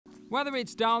Whether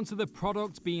it's down to the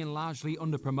product being largely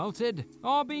underpromoted,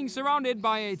 or being surrounded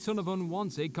by a ton of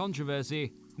unwanted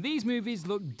controversy, these movies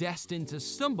look destined to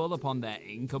stumble upon their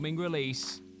incoming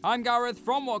release. I'm Gareth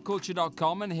from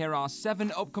WhatCulture.com, and here are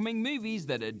 7 upcoming movies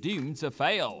that are doomed to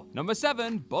fail. Number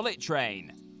 7, Bullet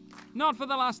Train. Not for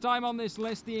the last time on this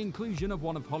list, the inclusion of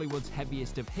one of Hollywood's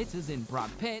heaviest of hitters in Brad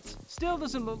Pitt still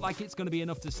doesn't look like it's going to be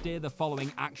enough to steer the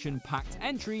following action-packed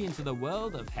entry into the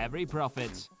world of heavy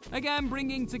profit. Again,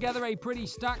 bringing together a pretty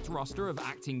stacked roster of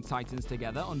acting titans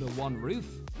together under one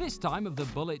roof, this time of the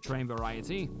Bullet Train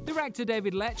variety. Director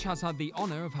David Leitch has had the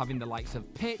honor of having the likes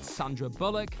of Pitt, Sandra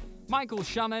Bullock, Michael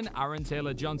Shannon, Aaron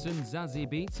Taylor-Johnson,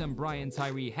 Zazie Beetz, and Brian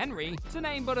Tyree Henry, to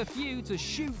name but a few, to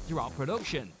shoot throughout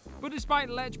production. But despite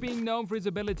Leitch being known for his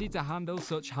ability to handle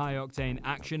such high-octane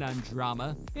action and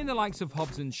drama in the likes of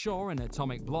Hobbs & Shaw and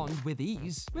Atomic Blonde with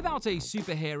ease, without a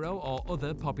superhero or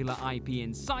other popular IP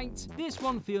in sight, this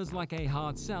one feels like a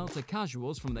hard sell to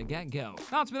casuals from the get-go.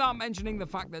 That's without mentioning the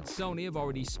fact that Sony have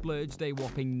already splurged a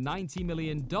whopping $90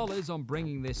 million on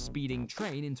bringing this speeding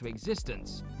train into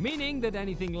existence, meaning that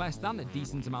anything less than a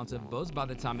decent amount of buzz by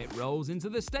the time it rolls into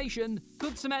the station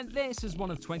could cement this as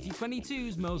one of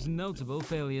 2022's most notable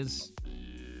failures.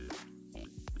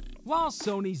 While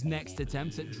Sony's next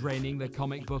attempt at draining the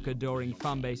comic book adoring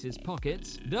fanbase's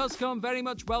pockets does come very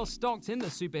much well stocked in the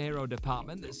superhero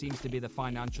department that seems to be the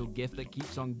financial gift that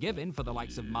keeps on giving for the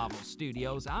likes of Marvel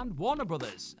Studios and Warner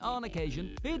Brothers on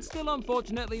occasion, it's still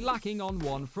unfortunately lacking on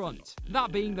one front.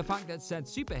 That being the fact that said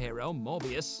superhero,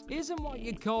 Morbius, isn't what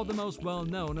you'd call the most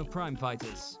well-known of crime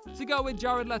fighters. To go with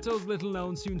Jared Leto's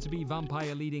little-known soon-to-be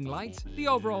vampire leading light, the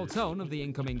overall tone of the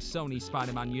incoming Sony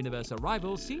Spider-Man universe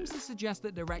arrival seems to suggest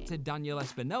that director Daniel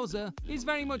Espinosa is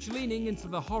very much leaning into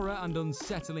the horror and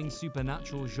unsettling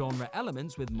supernatural genre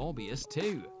elements with Morbius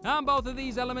too. And both of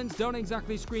these elements don't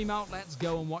exactly scream out, let's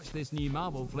go and watch this new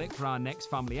Marvel flick for our next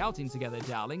family outing together,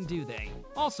 darling, do they?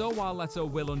 Also, while Leto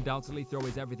will undoubtedly throw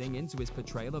his everything into his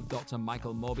portrayal of Dr.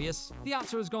 Michael Morbius, the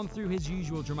actor has gone through his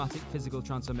usual dramatic physical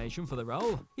transformation for the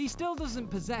role. He still doesn't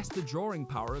possess the drawing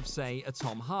power of, say, a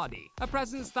Tom Hardy, a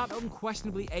presence that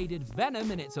unquestionably aided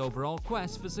Venom in its overall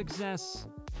quest for success.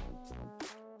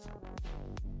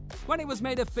 When it was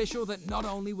made official that not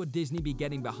only would Disney be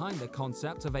getting behind the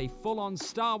concept of a full-on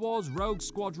Star Wars Rogue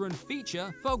Squadron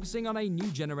feature focusing on a new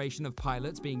generation of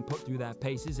pilots being put through their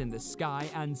paces in the sky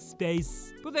and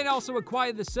space, but they'd also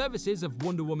acquired the services of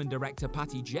Wonder Woman director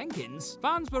Patty Jenkins,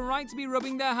 fans were right to be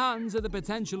rubbing their hands at the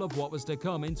potential of what was to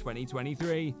come in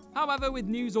 2023. However, with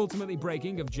news ultimately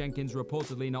breaking of Jenkins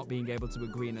reportedly not being able to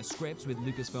agree on a script with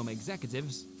Lucasfilm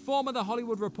executives, former The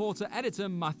Hollywood Reporter editor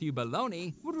Matthew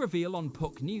Belloni would reveal on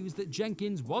Puck News that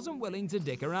Jenkins wasn't willing to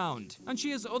dick around, and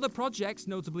she has other projects,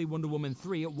 notably Wonder Woman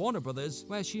 3 at Warner Brothers,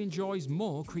 where she enjoys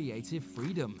more creative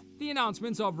freedom. The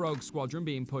announcement of Rogue Squadron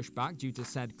being pushed back due to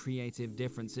said creative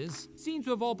differences seems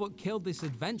to have all but killed this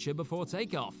adventure before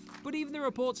takeoff, but even the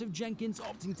reports of Jenkins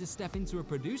opting to step into a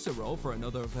producer role for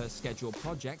another of her scheduled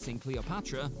projects in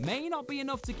Cleopatra may not be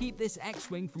enough to keep this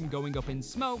X-Wing from going up in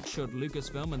smoke should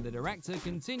Lucasfilm and the director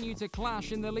continue to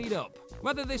clash in the lead-up.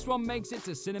 Whether this one makes it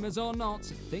to cinemas or not,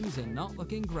 things are not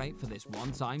looking great for this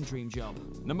one-time dream job.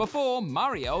 Number 4,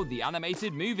 Mario the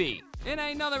Animated Movie. In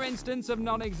another instance of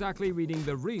not exactly reading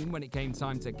the room when it came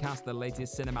time to cast the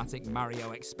latest cinematic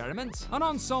Mario experiment, an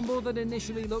ensemble that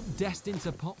initially looked destined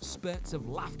to pop spurts of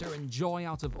laughter and joy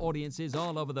out of audiences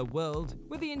all over the world,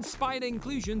 with the inspired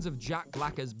inclusions of Jack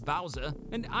Black as Bowser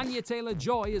and Anya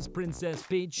Taylor-Joy as Princess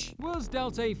Peach, was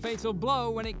dealt a fatal blow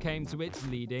when it came to its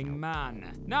leading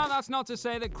man. Now, that's not to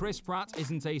say that Chris Pratt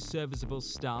isn't a serviceable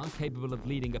star capable of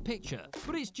leading a picture,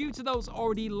 but it's due to those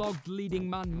already logged leading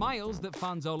man miles that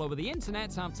fans all over the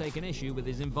internet have taken issue with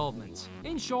his involvement.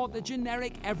 In short, the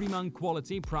generic everyman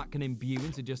quality Pratt can imbue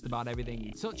into just about everything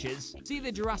he touches, see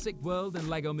the Jurassic World and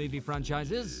Lego movie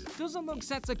franchises, doesn't look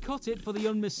set to cut it for the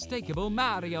unmistakable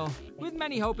Mario, with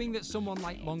many hoping that someone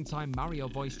like longtime Mario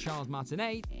voice Charles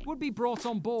Martinet would be brought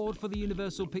on board for the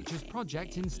Universal Pictures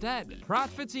project instead. Pratt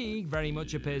fatigue very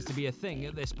much appears to be a thing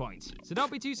at this point, so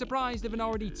don't be too surprised if an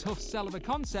already tough sell of a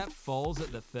concept falls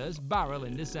at the first barrel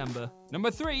in December.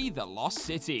 Number 3, The Lost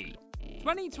City.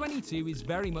 2022 is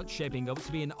very much shaping up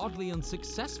to be an oddly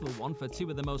unsuccessful one for two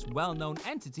of the most well-known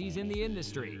entities in the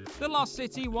industry. The Lost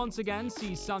City once again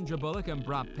sees Sandra Bullock and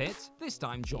Brad Pitt, this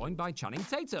time joined by Channing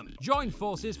Tatum, join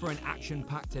forces for an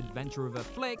action-packed adventure of a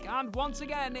flick, and once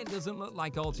again it doesn't look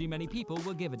like all too many people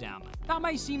will give a damn. That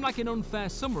may seem like an unfair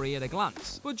summary at a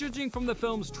glance, but judging from the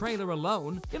film's trailer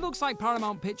alone, it looks like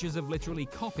Paramount Pictures have literally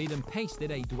copied and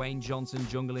pasted a Dwayne Johnson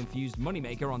jungle-infused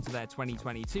moneymaker onto their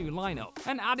 2022 lineup,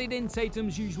 and added in Tatum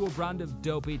Tatum's usual brand of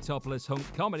dopey topless hunk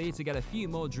comedy to get a few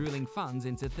more drooling fans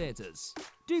into theaters.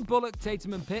 Do Bullock,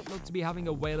 Tatum and Pitt look to be having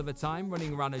a whale of a time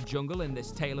running around a jungle in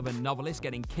this tale of a novelist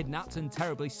getting kidnapped and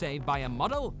terribly saved by a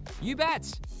model? You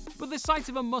bet! But the sight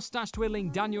of a mustache-twirling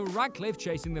Daniel Radcliffe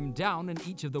chasing them down and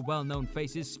each of the well-known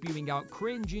faces spewing out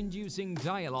cringe-inducing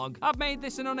dialogue have made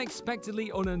this an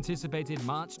unexpectedly unanticipated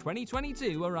March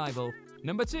 2022 arrival.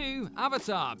 Number 2.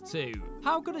 Avatar 2.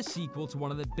 How could a sequel to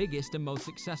one of the biggest and most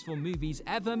successful movies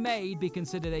ever made be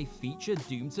considered a feature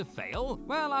doomed to fail?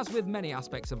 Well, as with many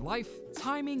aspects of life,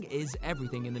 timing is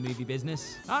everything in the movie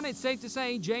business. And it's safe to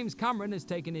say James Cameron has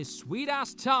taken his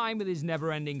sweet-ass time with his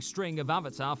never-ending string of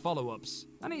Avatar follow-ups.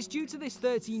 And it's due to this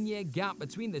 13-year gap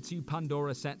between the two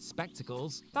Pandora-set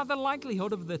spectacles that the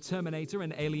likelihood of the Terminator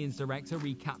and Aliens director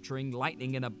recapturing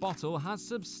lightning in a bottle has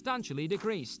substantially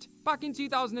decreased. Back in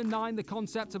 2009, the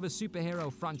concept of a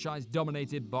superhero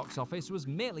franchise-dominated box office was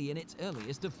merely in its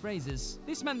earliest of phases.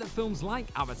 This meant that films like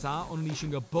Avatar,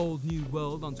 unleashing a bold new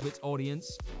world onto its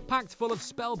audience, packed full of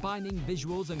spellbinding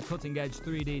visuals and cutting-edge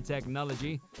 3D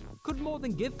technology, could more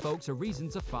than give folks a reason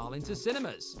to file into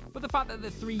cinemas. But the fact that the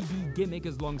 3D gimmick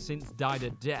has long since died a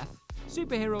death,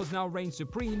 superheroes now reign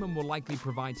supreme and will likely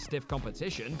provide stiff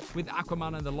competition, with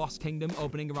Aquaman and the Lost Kingdom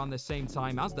opening around the same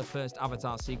time as the first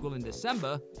Avatar sequel in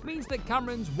December, means that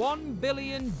Cameron's $1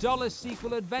 billion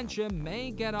sequel adventure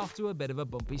may get off to a bit of a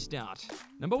bumpy start.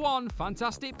 Number 1.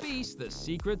 Fantastic Beasts: The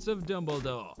Secrets of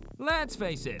Dumbledore. Let's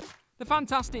face it, the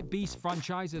Fantastic Beasts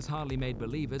franchise has hardly made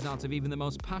believers out of even the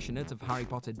most passionate of Harry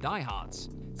Potter diehards,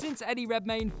 since Eddie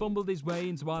Redmayne fumbled his way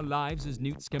into our lives as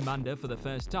Newt Scamander for the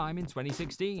first time in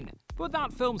 2016. But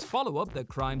that film's follow-up, The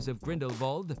Crimes of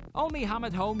Grindelwald, only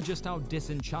hammered home just how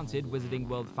disenchanted Wizarding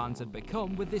World fans had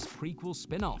become with this prequel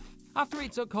spin-off, after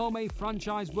it took home a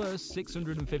franchise-worth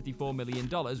 $654 million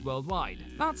worldwide.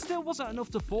 That still wasn't enough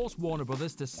to force Warner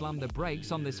Brothers to slam the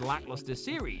brakes on this lackluster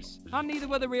series, and neither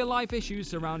were the real-life issues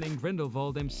surrounding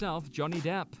Grindelwald himself, Johnny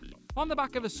Depp. On the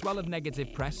back of a swell of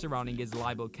negative press surrounding his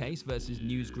libel case versus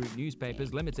News Group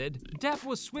Newspapers Limited, Depp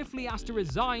was swiftly asked to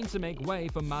resign to make way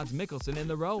for Mads Mikkelsen in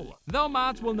the role. Though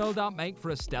Mads will no doubt make for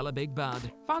a stellar big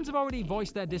bad, fans have already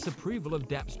voiced their disapproval of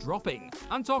Depp's dropping,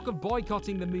 and talk of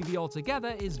boycotting the movie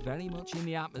altogether is very much in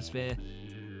the atmosphere.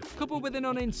 Coupled with an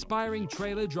uninspiring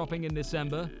trailer dropping in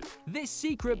December, this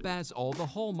secret bears all the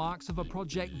hallmarks of a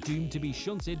project doomed to be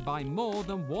shunted by more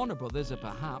than Warner Brothers are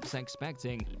perhaps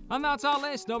expecting. And that's our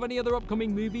list of any other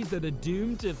upcoming movies that are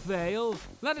doomed to fail.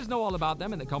 Let us know all about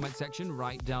them in the comment section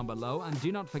right down below, and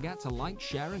do not forget to like,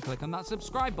 share and click on that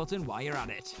subscribe button while you're at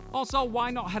it. Also,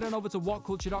 why not head on over to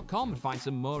whatculture.com and find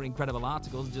some more incredible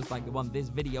articles just like the one this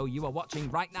video you are watching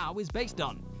right now is based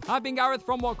on. I've been Gareth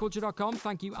from whatculture.com.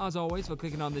 Thank you as always for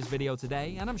clicking on this video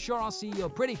today, and I'm sure I'll see your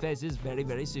pretty faces very,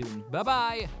 very soon. Bye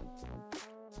bye!